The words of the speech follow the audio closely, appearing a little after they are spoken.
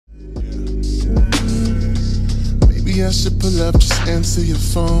I should pull up, just answer your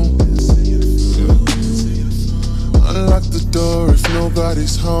phone. Unlock the door if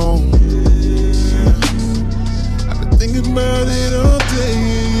nobody's home. I've been thinking about it all day,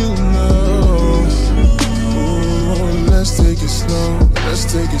 you know. Ooh, let's take it slow, let's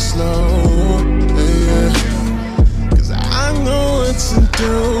take it slow, yeah. Cause I know what to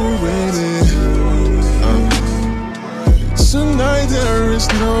do with it. Tonight there is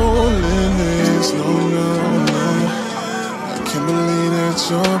no limits, no, no, no. I can't believe that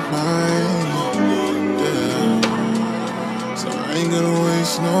you're mine, yeah. So I ain't gonna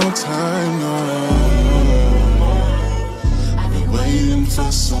waste no time, no. I've been waiting for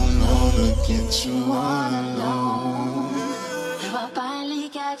so long to get you all alone. I finally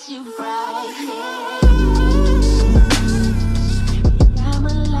got you right here.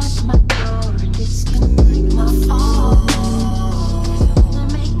 I'ma lock my door and disconnect my phone.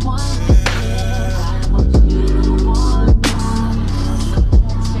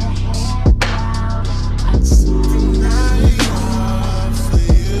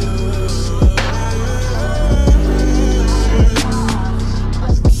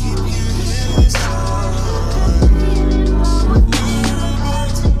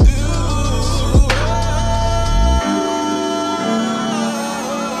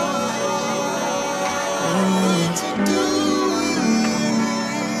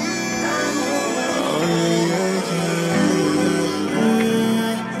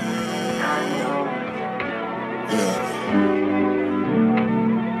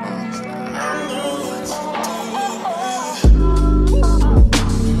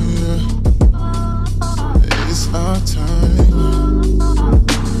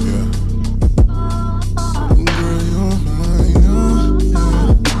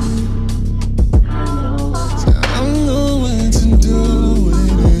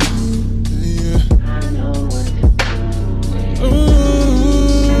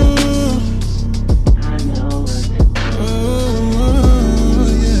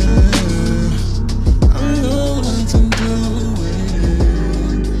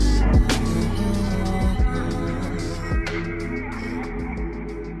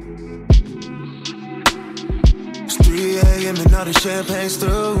 Champagne's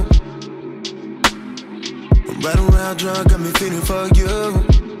through. I'm right around drunk, got me feeling for you.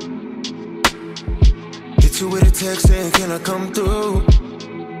 Hit you with a text saying, can I come through?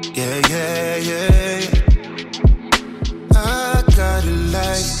 Yeah, yeah, yeah. I got it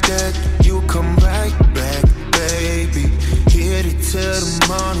like that. You come right back, baby. Hit it till the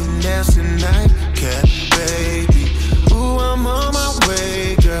morning, that's the nightcap, baby. Ooh, I'm on my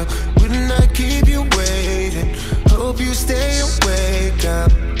way, girl. Wouldn't I keep you waiting? Hope you stay awake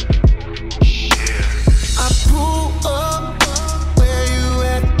up. I pull up, where you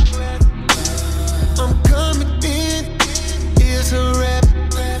at? I'm coming in, here's a rap.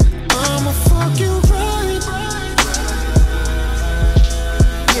 I'ma fuck you right.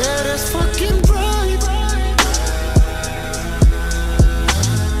 Yeah, that's fucking right.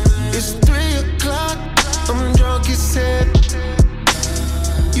 It's 3 o'clock, I'm drunk as said.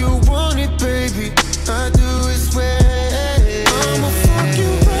 You want it, baby, I do it, swear. I'ma fuck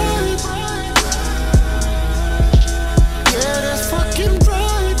you right. Yeah, that's fucking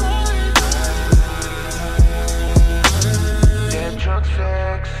right. That drunk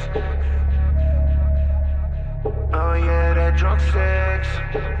sex. Oh yeah, that drunk sex.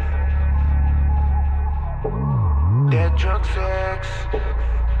 That drunk sex.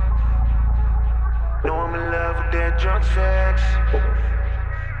 No, I'm in love with that drunk sex.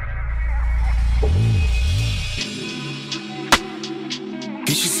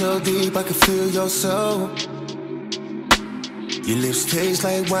 Get you so deep, I can feel your soul. Your lips taste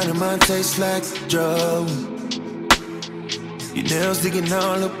like wine and mine taste like Joe. Your nails digging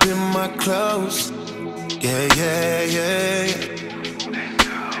all up in my clothes. Yeah, yeah, yeah, yeah.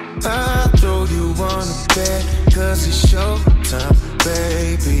 I throw you on the bed, cause it's showtime,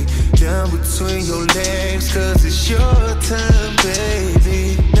 baby. Down between your legs, cause it's your time,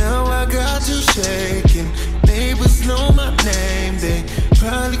 baby. Now I got you shaking. Neighbors know my name, they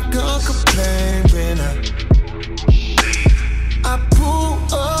probably gon' complain when I pull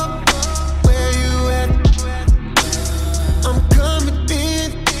up, where you at? I'm coming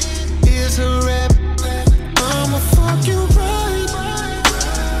in, here's a rap. I'ma fuck you right.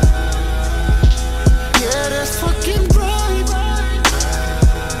 Yeah, that's fucking right.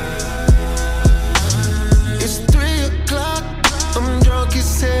 It's 3 o'clock, I'm drunk as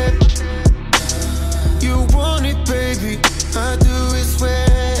said. You want it, baby, I do it, swear.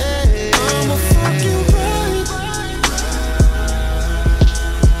 I'ma fuck you right.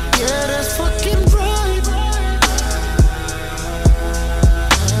 Yeah, that's fucking right.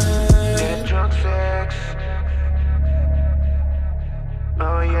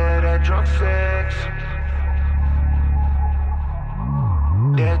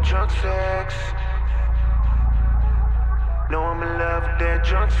 that drunk sex. No, I'm in love with that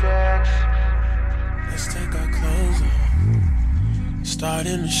drunk sex. Let's take our clothes off, start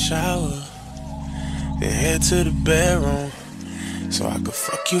in the shower, then head to the bedroom, so I could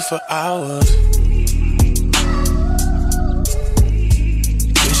fuck you for hours.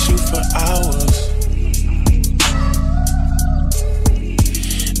 Kiss you for hours.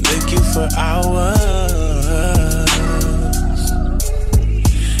 Lick you for hours.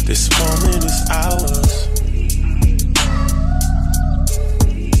 This moment is ours.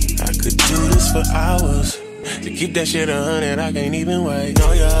 I could do this for hours. To keep that shit 100, I can't even wait.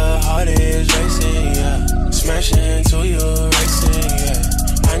 Know your heart is racing, yeah. Smashing to you, racing, yeah.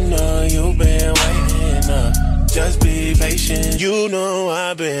 I know you've been waiting, just be patient. You know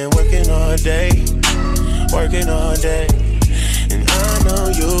I've been working all day, and I know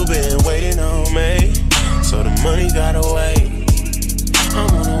you've been waiting on me, so the money gotta wait. I'm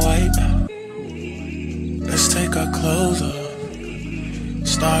gonna wait. Let's take our clothes off,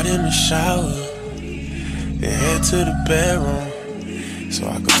 start in the shower, then head to the bedroom, so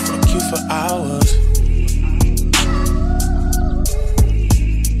I could fuck you for hours.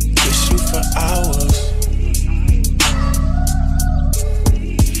 Kiss you for hours.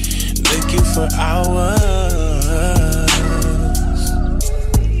 Lick you for hours.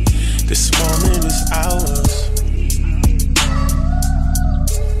 This moment is ours.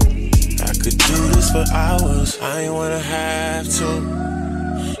 I could do this for hours. I ain't wanna have to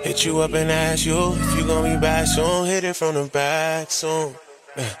hit you up and ask you if you gon' be back soon. Hit it from the back soon.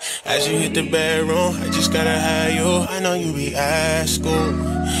 As you hit the bedroom, I just gotta have you. I know you be at school,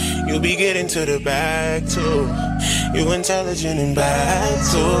 you be getting to the bag too. You intelligent and bad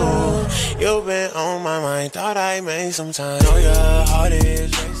too. You been on my mind, thought I made some time. Know your heart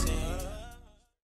is racing.